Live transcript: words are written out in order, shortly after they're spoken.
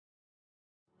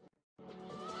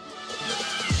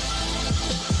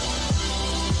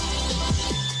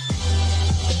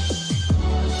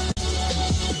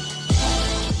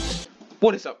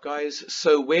What is up, guys?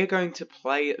 So we're going to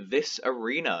play this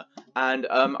arena, and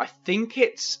I think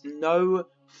it's no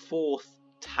fourth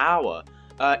tower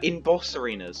in boss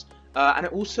arenas, and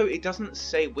it doesn't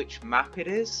say which map it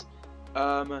is.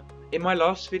 In my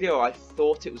last video, I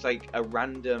thought it was like a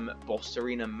random boss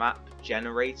arena map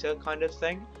generator kind of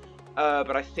thing,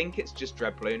 but I think it's just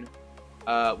Dreadbloon.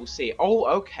 We'll see. Oh,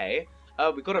 okay.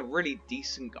 We got a really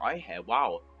decent guy here.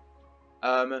 Wow.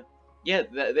 Yeah,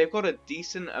 they've got a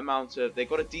decent amount of, they've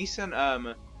got a decent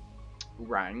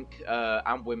rank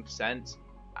and win percent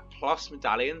plus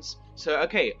medallions. So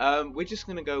okay, we're just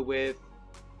gonna go with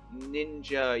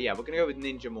Ninja. Yeah, we're gonna go with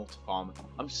Ninja Mortar Farm.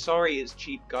 I'm sorry it's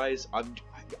cheap, guys. I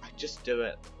just do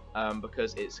it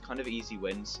because it's kind of easy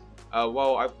wins.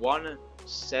 Well, I've won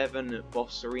 7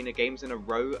 boss arena games in a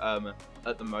row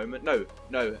at the moment.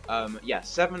 Yeah,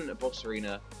 7 boss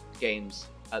arena games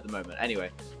at the moment. Anyway,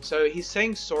 so he's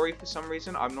saying sorry for some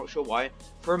reason. I'm not sure why.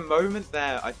 For a moment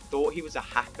there, I thought he was a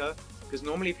hacker, because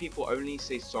normally people only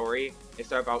say sorry if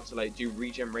they're about to like do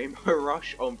regen Rainbow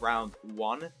Rush on round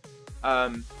 1.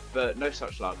 But no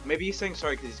such luck. Maybe he's saying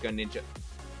sorry because he's going ninja.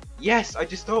 Yes, I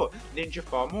just thought Ninja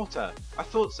Farm Mortar. I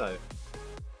thought so.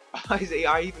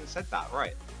 I even said that,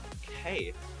 right?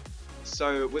 Okay,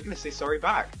 so we're gonna say sorry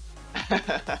back.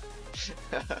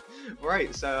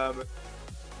 Right, so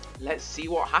let's see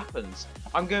what happens.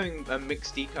 I'm going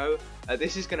mixed eco.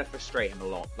 This is going to frustrate him a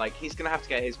lot. Like, he's going to have to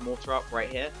get his mortar up right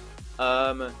here.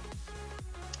 So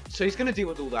he's going to deal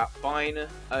with all that fine.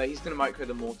 He's going to micro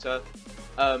the mortar.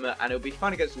 And it'll be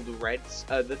fine against all the reds.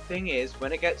 The thing is,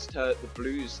 when it gets to the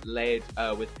blues layered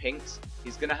with pinks,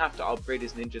 he's going to have to upgrade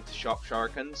his ninja to sharp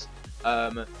shurikens.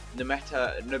 No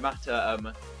matter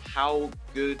how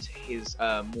good his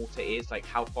mortar is, like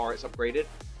how far it's upgraded,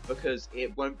 because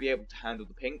it won't be able to handle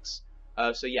the pinks.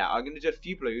 So yeah, I'm going to do a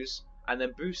few blues, and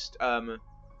then boost, and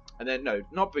then, no,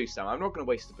 not boost them, I'm not going to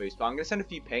waste the boost, but I'm going to send a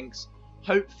few pinks,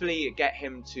 hopefully get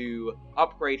him to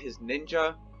upgrade his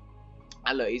ninja,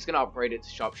 and look, he's going to upgrade it to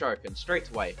sharp shuriken straight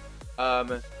away.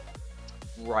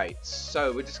 Right,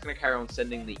 so we're just going to carry on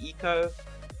sending the eco.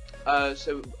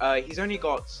 He's only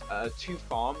got 2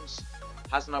 farms.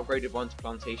 Hasn't upgraded one to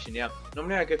plantation yet.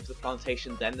 Normally I go for the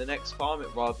plantation then the next farm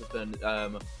rather than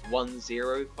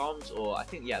 1-0 farms, or I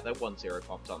think, yeah, they're 1-0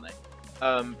 farms, aren't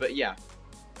they? But yeah,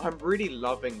 I'm really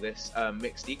loving this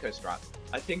mixed eco strat.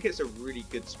 I think it's a really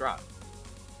good strat,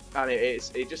 and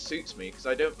it just suits me because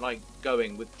I don't like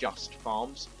going with just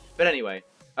farms. But anyway,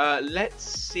 let's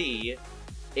see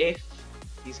if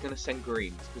he's gonna send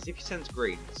greens, because if he sends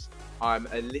greens, I'm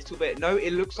a little bit... No,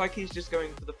 it looks like he's just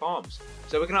going for the farms.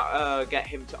 So we're going to get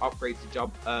him to upgrade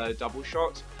to double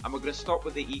shot. And we're going to stop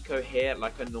with the eco here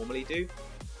like I normally do.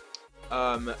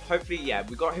 Hopefully, yeah,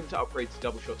 we got him to upgrade to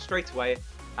double shot straight away.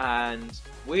 And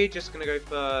we're just going to go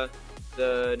for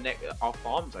our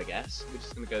farms, I guess. We're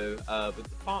just going to go with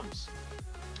the farms.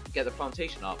 Get the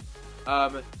plantation up.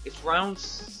 It's round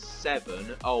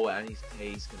 7. Oh, and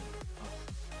he's going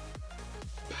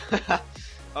to...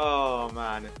 Oh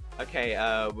man. Okay,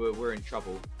 we're in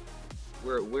trouble.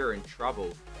 We're in trouble.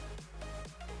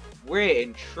 We're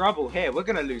in trouble here. We're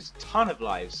gonna lose a ton of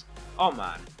lives. Oh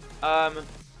man.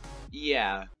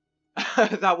 Yeah.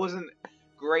 That wasn't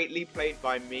greatly played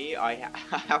by me, I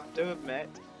have to admit.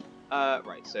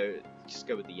 Right, so just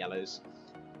go with the yellows.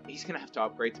 He's gonna have to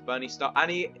upgrade to Burny Stuff, and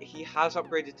he has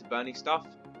upgraded to Burny Stuff.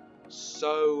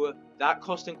 So that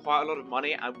cost him quite a lot of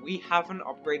money, and we haven't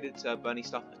upgraded to Burny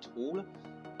Stuff at all.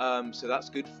 So that's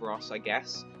good for us, I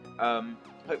guess.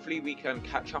 Hopefully we can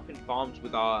catch up in farms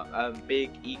with our big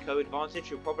eco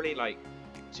advantage. We're probably like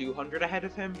 200 ahead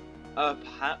of him,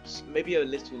 perhaps. Maybe a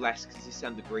little less because he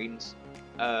sent the greens.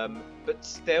 But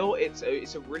still, it's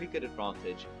a really good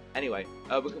advantage. Anyway,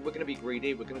 we're going to be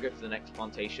greedy. We're going to go for the next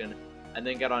plantation and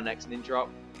then get our next ninja up.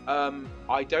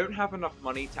 I don't have enough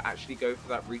money to actually go for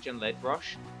that regen lead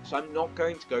rush, so I'm not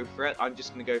going to go for it. I'm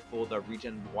just going to go for the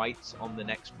regen white on the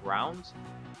next round,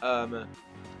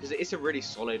 because it's a really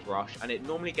solid rush and it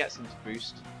normally gets him to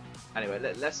boost. Anyway,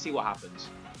 let's see what happens.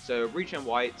 So regen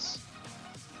whites,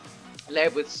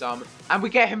 layered with some, and we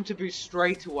get him to boost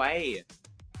straight away.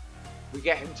 We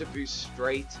get him to boost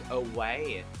straight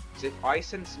away. So if I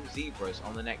send some zebras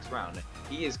on the next round,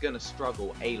 he is going to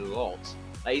struggle a lot.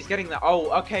 He's getting that. Oh,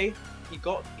 okay. He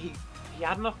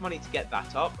had enough money to get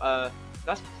that up.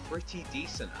 That's pretty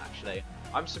decent, actually.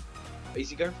 Is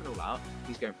he going for an all out?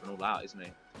 He's going for an all out, isn't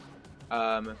he?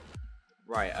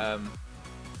 Right.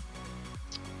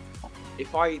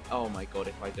 Oh my god,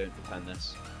 if I don't defend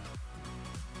this.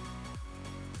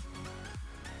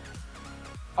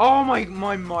 Oh my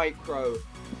micro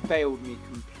failed me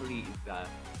completely there.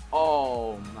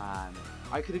 Oh man,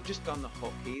 I could have just done the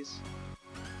hotkeys.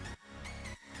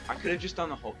 I could have just done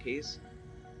the hotkeys.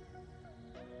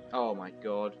 Oh my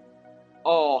god.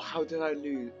 Oh, how did I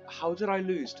lose? How did I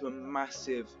lose to a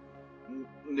massive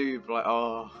noob? Like,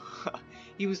 oh,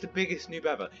 he was the biggest noob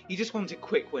ever. He just wanted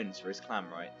quick wins for his clan,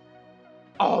 right?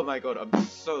 Oh my god, I'm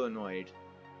so annoyed.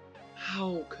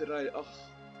 How could I?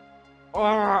 Oh,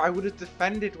 I would have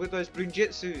defended with those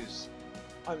Bloonjitsus.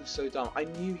 I'm so dumb. I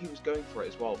knew he was going for it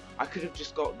as well. I could have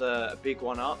just got the big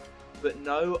one up, but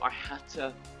no, I had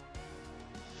to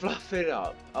fluff it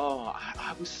up. Oh,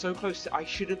 I was so close. I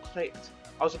should have clicked.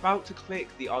 I was about to click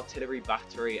the artillery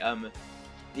battery,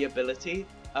 the ability,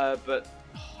 but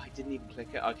oh, I didn't even click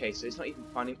it. Okay, so it's not even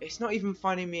finding. It's not even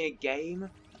finding me a game.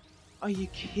 Are you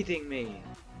kidding me?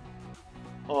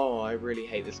 Oh, I really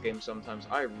hate this game sometimes.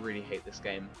 I really hate this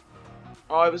game.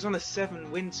 Oh, I was on a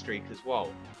 7-win streak as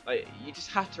well. Like, you just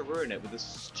have to ruin it with a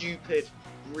stupid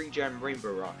regen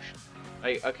Rainbow Rush.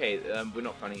 Like, okay, we're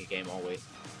not finding a game, are we?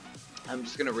 I'm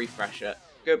just gonna refresh it.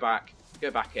 Go back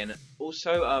in.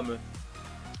 Also,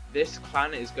 this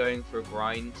clan is going for a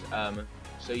grind.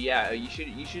 So yeah, you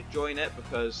should join it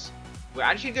because we're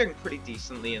actually doing pretty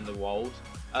decently in the world.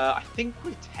 I think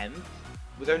we're 10th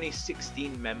with only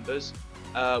 16 members.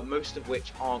 Most of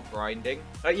which aren't grinding.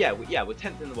 Yeah, we're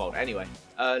 10th in the world. Anyway,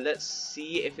 let's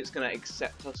see if it's gonna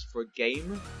accept us for a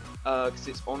game. Because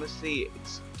it's honestly,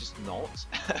 it's just not.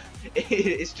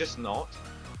 It's just not.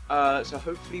 So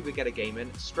hopefully we get a game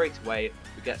in straight away.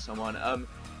 We get someone.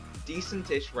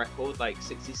 Decent-ish record, like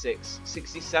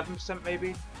 67%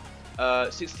 maybe.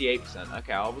 68%.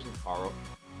 Okay, I wasn't far off.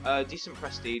 Decent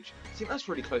prestige. I think that's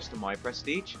really close to my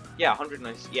prestige. Yeah,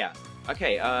 190. Yeah.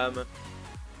 Okay.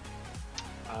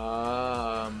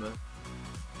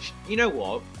 You know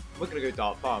what? We're gonna go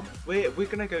Dart Farm. We're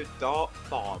gonna go Dart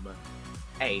Farm.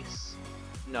 Ace.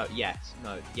 No. Yes.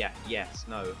 No. Yeah. Yes.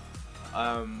 No.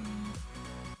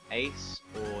 Ace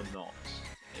or not?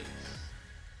 Ace.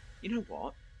 You know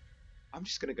what? I'm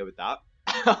just gonna go with that.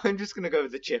 I'm just gonna go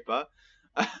with the chipper.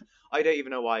 I don't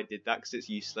even know why I did that because it's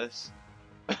useless,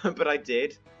 but I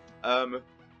did.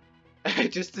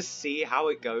 Just to see how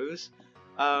it goes.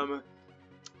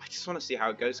 I just want to see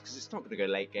how it goes because it's not going to go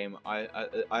late game. I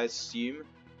assume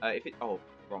if it. Oh,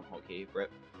 wrong hotkey.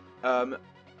 Rip.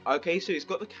 Okay, so he's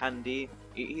got the candy.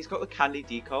 He's got the candy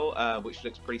decal, which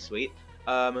looks pretty sweet.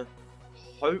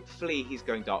 Hopefully he's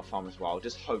going Dart Farm as well.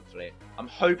 Just hopefully. I'm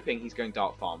hoping he's going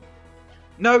Dart Farm.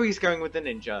 No, he's going with the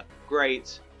ninja.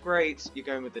 Great, great. You're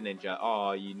going with the ninja.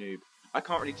 Oh, you noob. I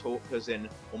can't really talk because in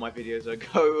all my videos I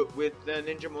go with the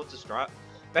ninja mortar strat.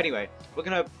 But anyway, we're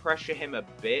gonna pressure him a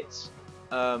bit.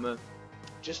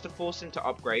 Just to force him to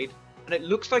upgrade, and it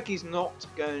looks like he's not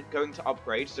going to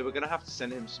upgrade, so we're going to have to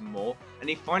send him some more, and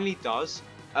he finally does,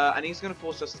 and he's going to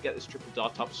force us to get this triple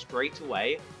dart up straight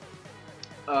away.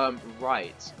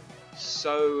 Right,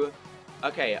 so,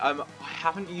 okay, I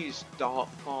haven't used Dart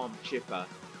Farm Chipper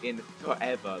in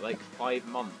forever, like 5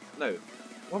 months, no,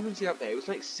 when was the update? It was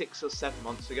like 6 or 7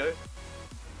 months ago,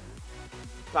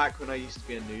 back when I used to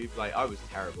be a noob. Like, I was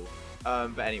terrible,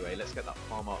 but anyway, let's get that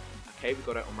farm up. Okay, we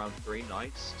got it on round 3,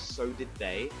 nice. So did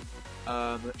they.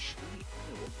 We're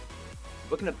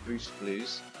gonna boost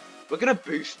Blues. We're gonna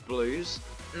boost Blues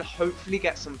and hopefully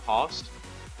get some past.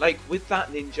 Like, with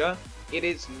that ninja, it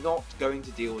is not going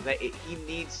to deal with it. He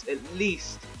needs at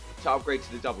least to upgrade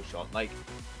to the double shot. Like,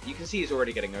 you can see he's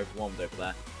already getting overwhelmed over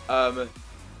there.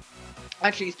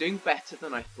 Actually, he's doing better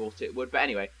than I thought it would. But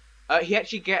anyway, he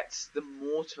actually gets the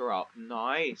mortar up.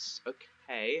 Nice.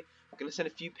 Okay. I'm gonna send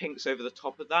a few pinks over the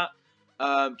top of that.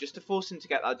 Just to force him to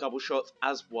get that double shot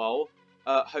as well,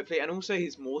 hopefully, and also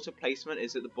his mortar placement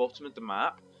is at the bottom of the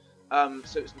map,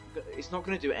 so it's not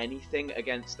going to do anything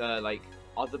against like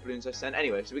other balloons I sent.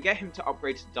 Anyway, so we get him to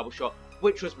upgrade to the double shot,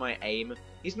 which was my aim.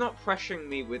 He's not pressuring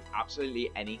me with absolutely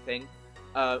anything.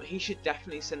 He should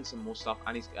definitely send some more stuff,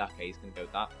 and he's going to go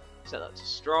with that. Set that to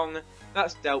strong.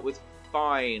 That's dealt with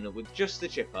fine with just the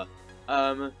chipper.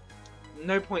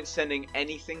 No point sending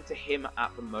anything to him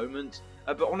at the moment.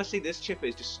 But honestly, this chipper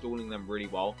is just stalling them really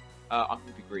well. I'm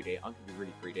going to be greedy. I'm going to be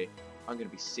really greedy. I'm going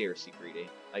to be seriously greedy.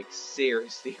 Like,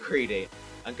 seriously greedy.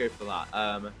 And go for that.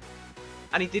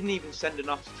 And he didn't even send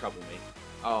enough to trouble me.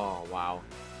 Oh, wow.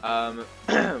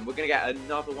 We're going to get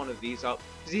another one of these up.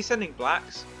 Because he's sending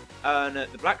blacks. And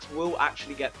the blacks will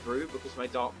actually get through because my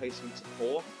dart placement's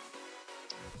poor.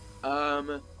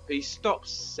 But he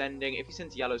stops sending. If he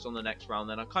sends yellows on the next round,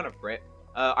 then I kind of rip.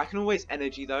 I can always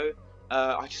energy, though.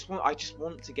 I just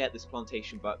want to get this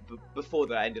plantation, but before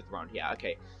the end of the round. Yeah,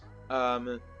 okay.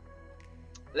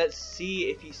 Let's see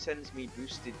if he sends me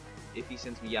boosted. If he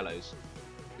sends me yellows,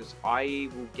 because I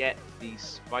will get the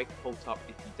spike bolt up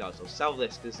if he does. I'll sell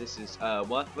this because this is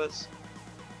worthless.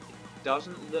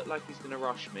 doesn't look like he's going to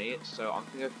rush me, so I'm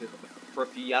going to go for a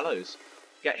few yellows.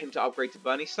 Get him to upgrade to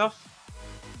Bernie stuff.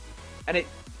 And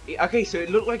okay, so it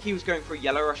looked like he was going for a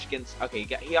yellow rush against... Okay,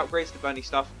 he upgrades to Bernie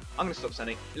stuff. I'm going to stop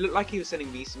sending. It looked like he was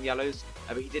sending me some yellows,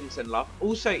 but he didn't send love.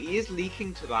 Also, he is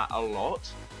leaking to that a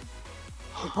lot.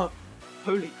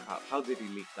 Holy crap, how did he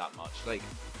leak that much? Like,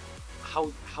 how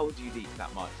do you leak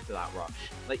that much to that rush?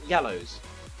 Like, yellows.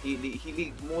 He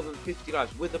leaked more than 50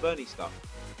 lives with the Bernie stuff.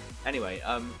 Anyway,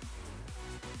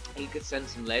 he could send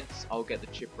some leads. I'll get the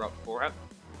chipper up for it.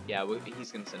 Yeah,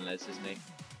 he's going to send leads, isn't he?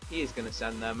 He is going to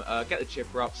send them. Get the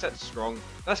chipper up, set strong.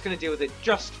 That's going to deal with it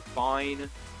just fine.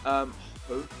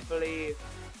 Hopefully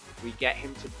we get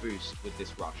him to boost with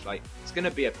this rush. Like, it's going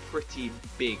to be a pretty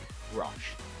big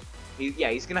rush. He's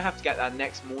going to have to get that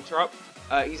next mortar up.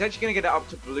 He's actually going to get it up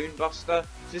to Balloon Buster.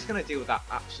 So he's going to deal with that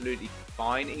absolutely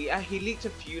fine. He leaked a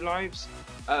few lives,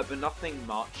 but nothing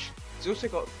much. He's also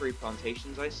got 3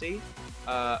 plantations, I see.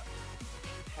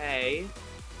 Okay.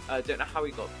 Don't know how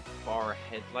he got far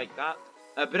ahead like that.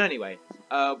 But anyway,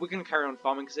 we're going to carry on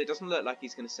farming because it doesn't look like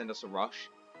he's going to send us a rush.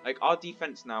 Like, our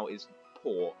defense now is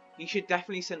poor. He should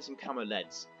definitely send some camo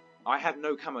leads. I have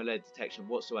no camo lead detection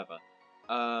whatsoever.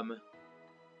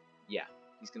 Yeah,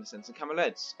 he's going to send some camo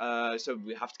leads. So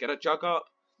we have to get a jug up.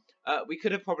 We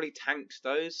could have probably tanked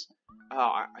those.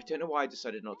 I don't know why I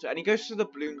decided not to. And he goes for the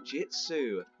Bloon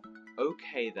Jitsu.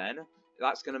 Okay then.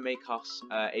 That's going to make us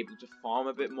able to farm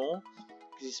a bit more.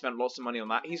 Because he spent lots of money on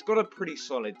that. He's got a pretty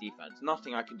solid defense.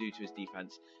 Nothing I can do to his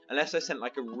defense. Unless I sent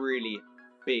like a really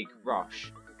big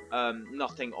rush.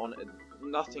 Nothing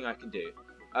I can do.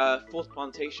 4th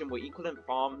plantation, we're equal in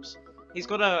farms. He's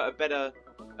got a better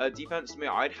defense to me.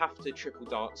 I'd have to triple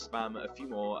dart spam a few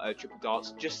more triple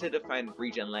darts just to defend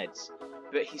regen leads.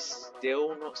 But he's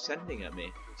still not sending at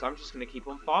me. So I'm just going to keep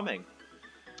on farming.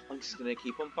 And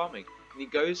he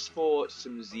goes for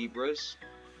some zebras.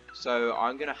 So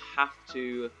I'm going to have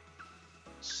to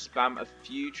spam a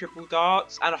few triple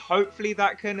darts. And hopefully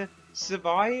that can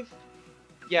survive.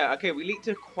 Yeah, okay, we leaked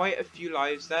quite a few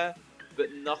lives there.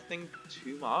 But nothing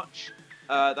too much.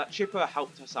 That chipper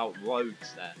helped us out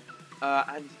loads there.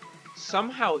 And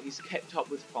somehow he's kept up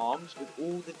with farms. With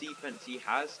all the defense he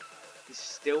has, he's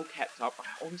still kept up.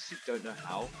 I honestly don't know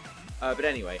how. But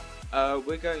anyway,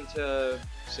 we're going to...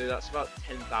 So that's about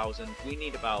 10,000. We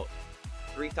need about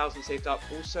 3,000 saved up.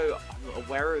 Also, I'm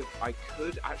aware of... I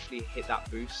could actually hit that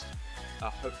boost.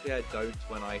 Hopefully I don't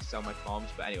when I sell my farms.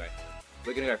 But anyway,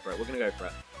 we're going to go for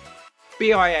it.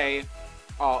 BIA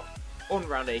up on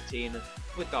round 18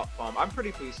 with Dart Farm. I'm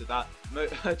pretty pleased with that.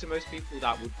 To most people,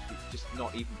 that would just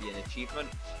not even be an achievement.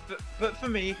 But for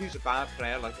me, who's a bad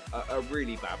player, like a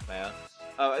really bad player,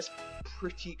 it's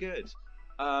pretty good.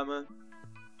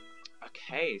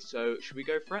 Okay, so should we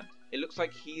go for it? It looks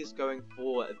like he is going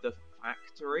for the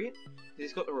factory.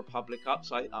 He's got the Republic up,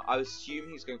 so I assume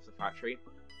he's going for the factory.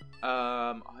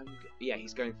 Yeah,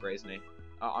 he's going for it, isn't he?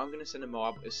 I'm going to send him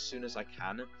up as soon as I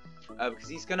can. Because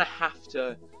he's going to have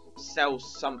to sell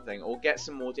something or get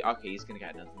some more... Okay, he's going to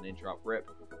get another interrupt. Rip.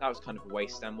 That was kind of a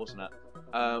waste then, wasn't it?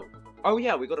 Oh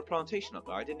yeah, we got a plantation up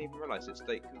there. I didn't even realise it's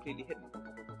like completely hidden.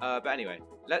 But anyway,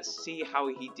 let's see how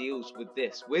he deals with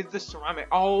this. With the ceramic...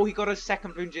 Oh, he got a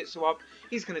second Bloon Jitsu up.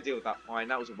 He's going to deal with that fine.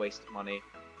 That was a waste of money.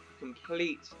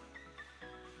 Complete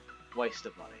waste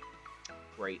of money.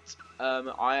 Great.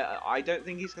 I don't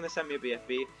think he's going to send me a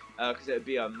BFB because it would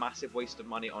be a massive waste of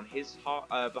money on his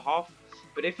behalf.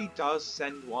 But if he does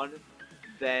send one,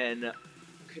 then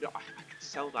I could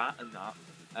sell that and that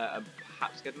and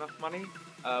perhaps get enough money.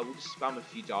 We'll just spam a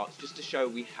few darts just to show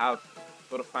we have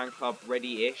got a fan club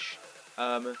ready-ish.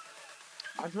 I'm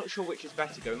not sure which is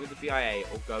better, going with the BIA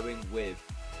or going with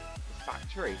the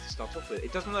factory to start off with.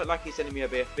 It doesn't look like he's sending me a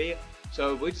BFB.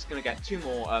 So we're just gonna get 2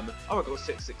 more. Oh, I got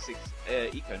 666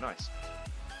 eco, nice.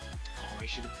 Oh, I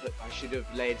should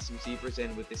have laid some zebras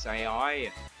in with this AI.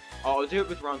 Oh, I'll do it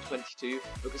with round 22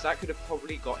 because that could have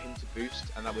probably got him to boost,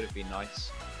 and that would have been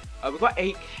nice. We've got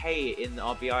 8k in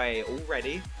our BIA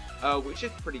already, which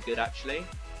is pretty good actually.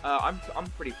 I'm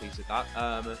pretty pleased with that.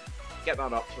 Get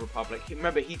that up to Republic.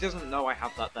 Remember, he doesn't know I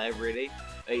have that there really.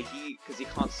 Because he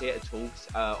can't see it at all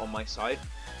on my side.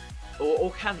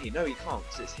 Or can he? No, he can't,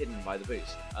 because it's hidden by the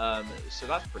boost. So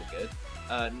that's pretty good.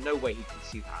 No way he can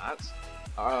see that.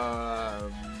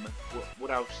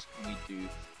 What else can we do?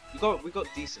 We got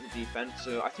decent defense,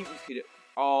 so I think we could...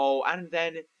 Oh, and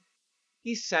then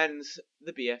he sends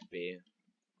the BFB.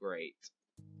 Great.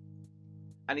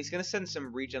 And he's going to send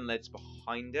some regen leads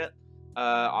behind it.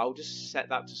 I'll just set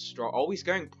that to strong. Oh, he's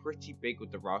going pretty big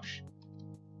with the rush.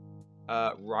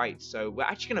 Right, so we're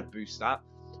actually going to boost that.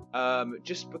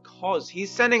 Just because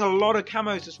he's sending a lot of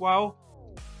camos as well.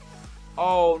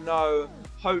 Oh no.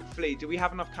 Hopefully. Do we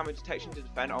have enough camo detection to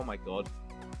defend? Oh my god.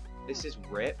 This is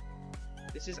rip.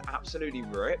 This is absolutely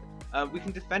rip. We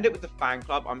can defend it with the fan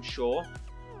club, I'm sure.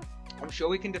 I'm sure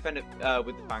we can defend it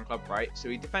with the fan club, right? So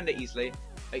we defend it easily.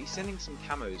 He's sending some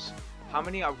camos. How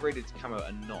many upgraded camo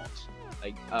are not?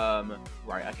 Like,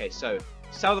 right, okay, so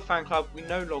sell the fan club. We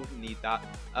no longer need that.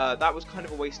 That was kind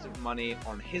of a waste of money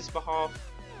on his behalf.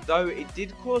 Though it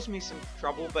did cause me some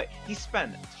trouble, but he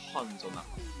spent tons on that.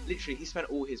 Literally, he spent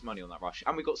all his money on that rush.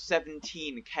 And we got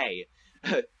 17k.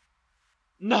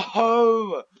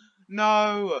 No!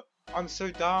 No! I'm so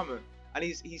dumb. And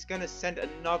he's going to send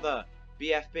another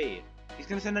BFB. He's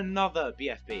going to send another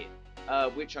BFB.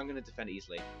 Which I'm going to defend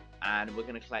easily. And we're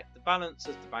going to collect the balance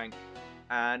of the bank.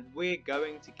 And we're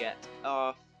going to get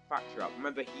our factory up.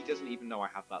 Remember, he doesn't even know I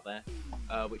have that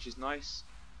there. Which is nice.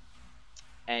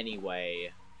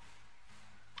 Anyway.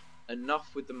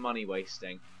 Enough with the money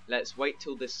wasting. Let's wait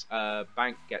till this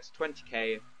bank gets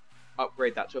 20k.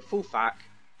 Upgrade that to a full fac.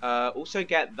 Also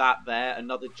get that there,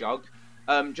 another jug.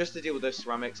 Just to deal with those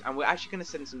ceramics. And we're actually going to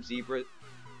send some zebra.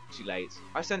 Too late.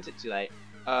 I sent it too late.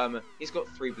 He's got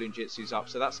 3 Bloon Jitsus up,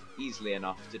 so that's easily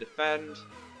enough to defend.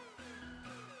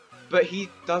 But he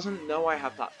doesn't know I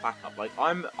have that fac up. Like,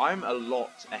 I'm a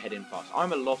lot ahead in farms.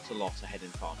 I'm a lot ahead in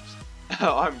farms.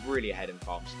 I'm really ahead in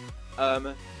farms.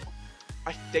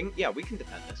 I think, yeah, we can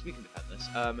defend this. We can defend this.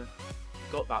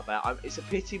 Got that there. It's a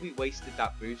pity we wasted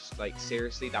that boost. Like,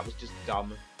 seriously, that was just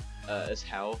dumb as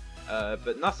hell.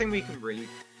 But nothing we can really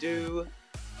do.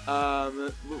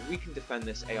 We can defend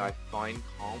this AI fine,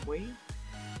 can't we?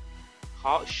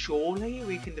 Surely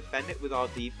we can defend it with our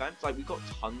defense. Like, we've got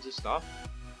tons of stuff.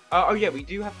 Oh yeah, we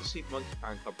do have the Super Monkey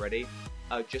Fan Club ready,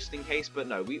 just in case. But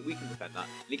no, we can defend that.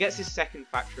 And he gets his second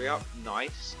factory up.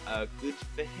 Nice. Good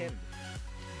for him.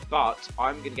 But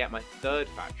I'm gonna get my third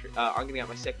factory. I'm gonna get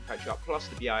my second factory up plus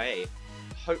the BIA.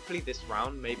 Hopefully this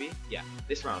round, maybe. Yeah,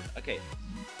 this round. Okay.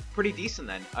 Pretty decent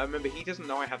then. Remember, he doesn't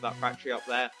know I have that factory up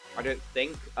there, I don't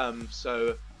think,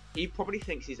 so he probably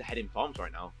thinks he's ahead in farms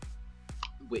right now,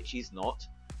 which he's not.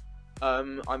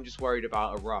 I'm just worried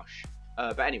about a rush.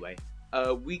 But anyway,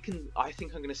 I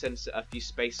think I'm going to send a few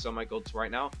spaces on my gods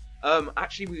right now.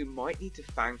 Actually, we might need to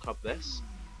fan club this.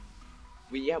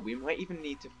 We might even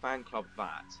need to fan club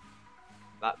that.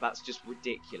 That's just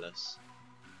ridiculous.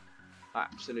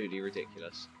 Absolutely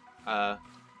ridiculous.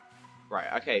 Right,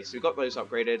 okay, so we got those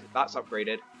upgraded. That's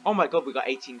upgraded. Oh my god, we got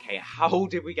 18k. How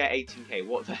did we get 18k?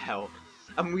 What the hell?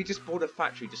 And we just bought a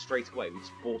factory just straight away. We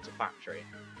just bought a factory.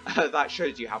 That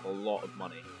shows you have a lot of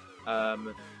money.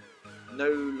 No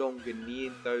longer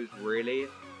need those, really.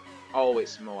 Oh,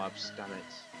 it's Moabs. Damn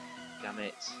it. Damn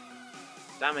it.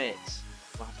 Damn it.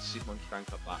 We'll have to Super Monkey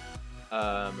Bank up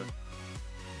that.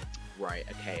 Right,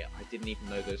 okay. I didn't even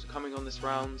know those were coming on this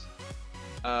round.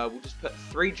 We'll just put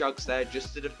 3 jugs there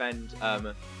just to defend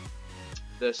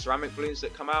the ceramic balloons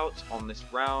that come out on this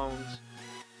round.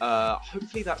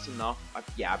 Hopefully that's enough.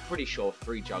 Yeah, I'm pretty sure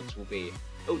 3 jugs will be.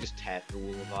 It'll just tear through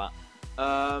all of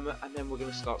that. And then we're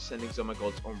going to start sending Oh My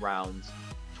Gods on round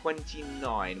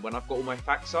 29 when I've got all my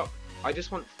facts up. I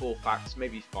just want 4 facts,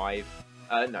 maybe 5.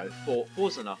 No, 4.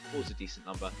 4's enough. 4's a decent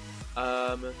number.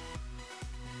 Can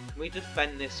we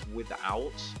defend this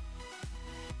without?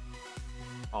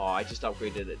 Oh, I just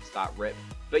upgraded it to that rip.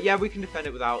 But yeah, we can defend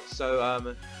it without.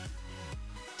 So,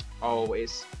 oh,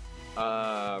 it's,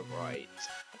 right.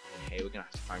 Okay, we're gonna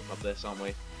have to fan club this, aren't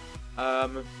we?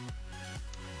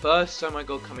 First, Oh My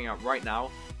God, coming out right now.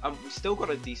 We still got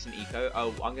a decent eco.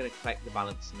 Oh, I'm gonna collect the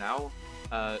balance now,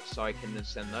 so I can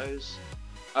send those.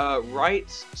 Right,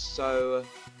 so,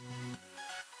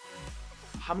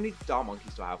 how many Dart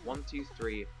Monkeys do I have? 1, 2,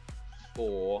 3,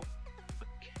 4.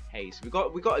 Okay, so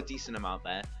we got a decent amount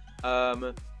there.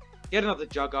 Get another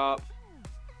jug up.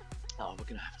 Oh, we're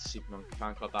gonna have to Super Monkey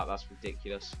Fan Club that. That's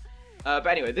ridiculous. But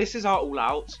anyway, this is our all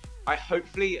out.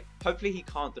 Hopefully he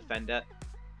can't defend it.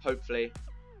 Hopefully.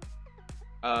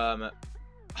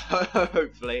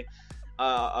 Hopefully.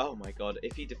 Oh my god,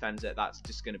 if he defends it, that's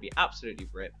just gonna be absolutely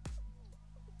rip.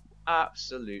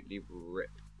 Absolutely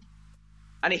rip.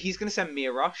 And he's gonna send me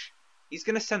a rush. He's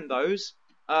gonna send those.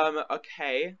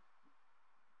 Okay.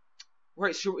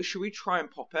 Right, should we try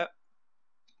and pop it?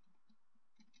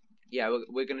 Yeah,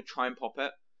 we're going to try and pop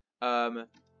it.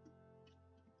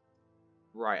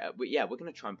 Right, yeah, we're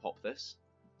going to try and pop this.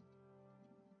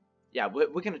 Yeah, we're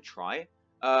going to try.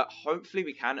 Hopefully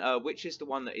we can. Which is the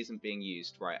one that isn't being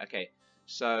used? Right, okay.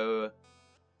 So,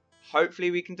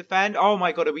 hopefully we can defend. Oh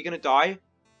my god, are we going to die?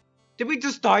 Did we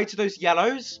just die to those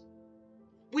yellows?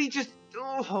 We just...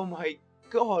 Oh my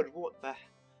god, what the...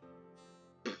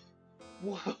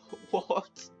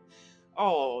 What?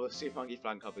 Oh, the Super Monkey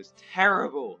Flying Cover is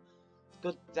terrible.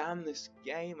 God damn this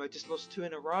game. I just lost 2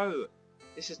 in a row.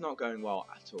 This is not going well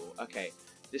at all. Okay,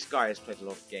 this guy has played a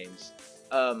lot of games.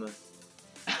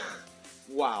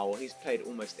 Wow, he's played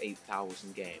almost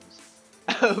 8,000 games.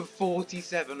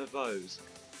 47 of those.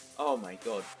 Oh my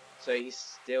god. So he's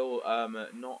still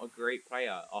not a great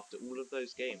player after all of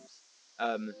those games.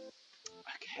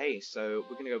 Okay, so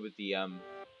we're gonna go with the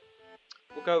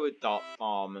we'll go with Dart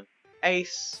Farm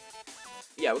Ace.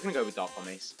 Yeah, we're gonna go with Dart Farm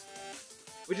Ace.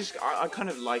 I'm kind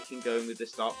of liking going with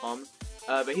this Dart Farm.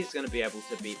 But he's going to be able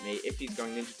to beat me if he's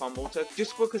going Ninja Farm Mortar,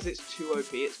 just because it's too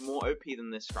OP. It's more OP than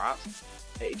this strat.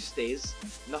 It just is.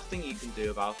 Nothing you can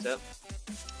do about it.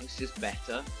 It's just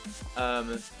better.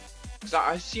 Because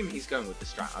I assume he's going with the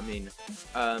strat. I mean,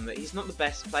 he's not the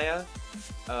best player,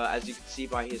 as you can see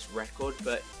by his record,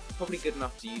 but probably good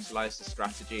enough to utilize the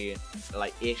strategy,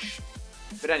 like, ish.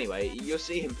 But anyway, you'll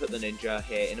see him put the ninja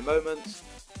here in a moment.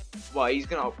 Well, he's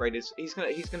gonna upgrade his. He's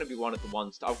gonna be one of the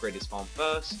ones to upgrade his farm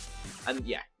first, and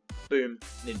yeah, boom,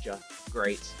 ninja,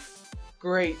 great,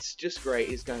 just great.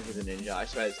 He's going with the ninja. I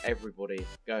swear it's everybody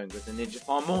going with the ninja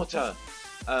farm mortar,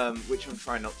 which I'm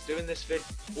trying not to do in this vid.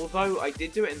 Although I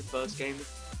did do it in the first game,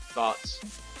 but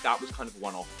that was kind of a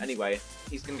one-off. Anyway,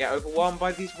 he's gonna get overwhelmed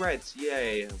by these reds.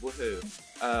 Yay, woohoo!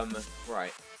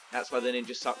 Right, that's why the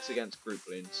ninja sucks against group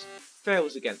balloons,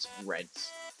 fails against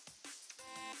reds.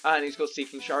 And he's got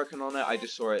Seeking Shuriken on it. I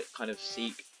just saw it kind of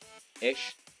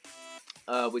seek-ish,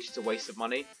 which is a waste of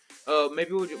money.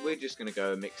 Maybe we're just going to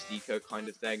go a mixed eco kind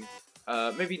of thing.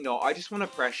 Maybe not. I just want to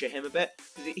pressure him a bit,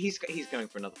 because he's going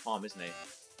for another farm, isn't he?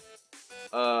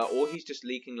 Or he's just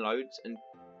leaking loads, and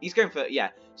he's going for, yeah.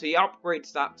 So he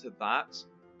upgrades that to that,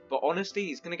 but honestly,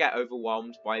 he's going to get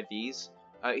overwhelmed by these.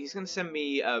 He's going to send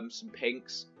me some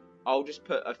pinks. I'll just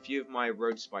put a few of my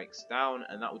road spikes down,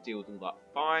 and that will deal with all that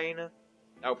fine.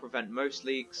 That'll prevent most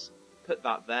leaks. Put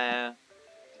that there.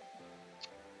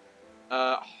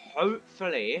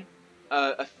 Hopefully,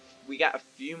 we get a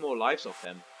few more lives off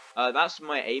him. That's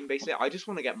my aim, basically. I just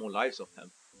want to get more lives off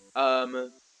him.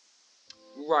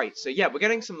 Right, so yeah, we're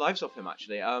getting some lives off him,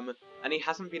 actually. And he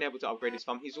hasn't been able to upgrade his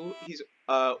farm. He's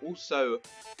also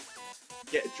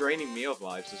draining me of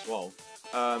lives as well.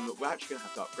 We're actually going to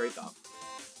have to upgrade that.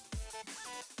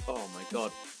 Oh my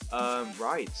god.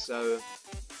 Right, so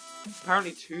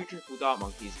apparently 2 triple dart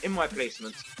monkeys in my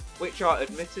placements, which are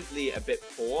admittedly a bit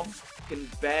poor, can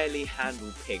barely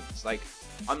handle pinks. Like,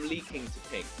 I'm leaking to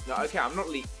pink. No, okay, I'm not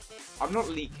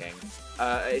leaking.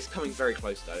 It's coming very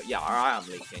close though. Yeah, I am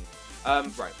leaking.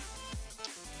 Right.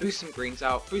 Boost some greens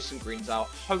out.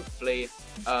 Hopefully,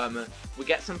 we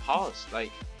get some pass.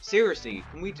 Like, seriously,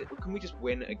 can we just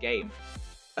win a game?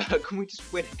 Can we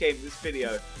just win a game in this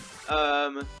video?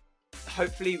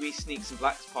 Hopefully we sneak some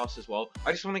blacks past as well.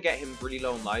 I just want to get him really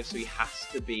low on life, so he has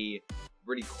to be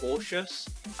really cautious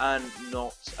and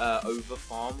not over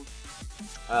farm.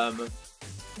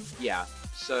 Yeah,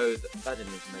 so that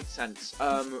didn't even make sense.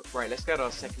 Right, let's get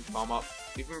our second farm up.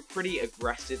 We've been pretty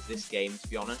aggressive this game, to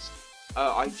be honest.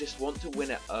 I just want to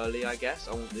win it early, I guess.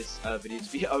 I want this video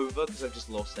to be over because I've just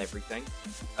lost everything.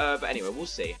 But anyway, we'll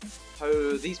see.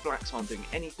 So these blacks aren't doing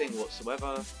anything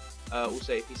whatsoever.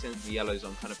 Also, if he sends the yellows,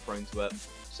 I'm kind of prone to it.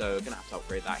 So I'm going to have to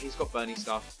upgrade that. He's got Bernie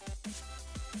stuff.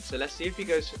 So let's see if he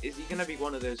goes... Is he going to be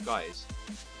one of those guys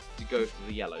to go for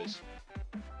the yellows?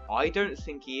 I don't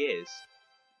think he is.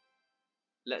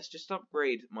 Let's just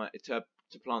upgrade to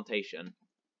plantation.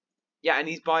 Yeah, and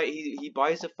he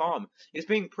buys a farm. He's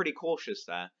being pretty cautious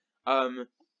there.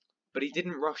 But he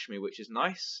didn't rush me, which is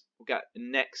nice. We'll get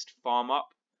next farm up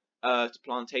to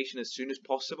plantation as soon as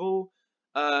possible.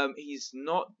 He's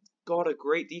not got a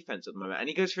great defense at the moment, and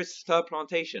he goes for his third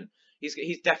plantation.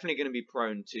 He's definitely going to be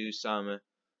prone to some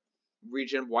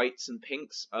regen whites and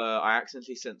pinks. I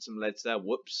accidentally sent some leads there.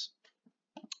 Whoops.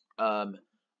 Oh,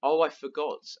 I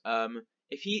forgot.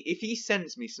 If he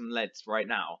sends me some leads right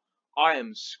now, I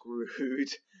am screwed.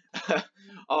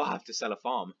 I'll have to sell a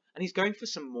farm. And he's going for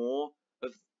some more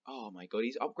of... Oh my god,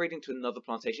 he's upgrading to another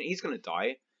plantation. He's going to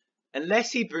die.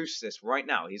 Unless he boosts this right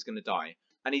now, he's going to die.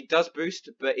 And he does boost,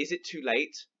 but is it too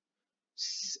late?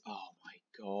 Oh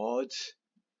my god.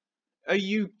 Are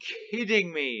you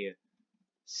kidding me?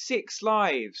 6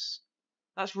 lives.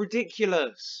 That's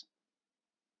ridiculous.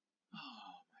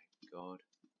 Oh my god.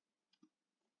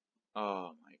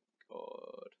 Oh my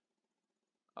god.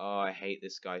 Oh, I hate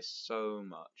this guy so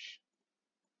much.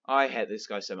 I hate this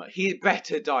guy so much. He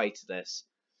better die to this.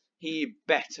 He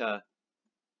better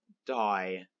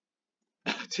die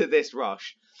to this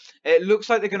rush. It looks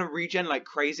like they're going to regen like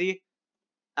crazy.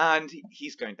 And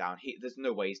he's going down. There's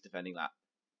no way he's defending that.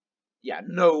 Yeah,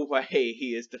 no way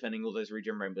he is defending all those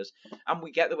regen rainbows. And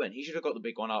we get the win. He should have got the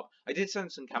big one up. I did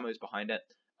send some camos behind it.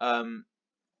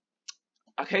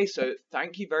 Okay, so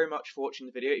thank you very much for watching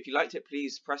the video. If you liked it,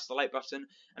 please press the like button.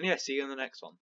 And yeah, see you in the next one.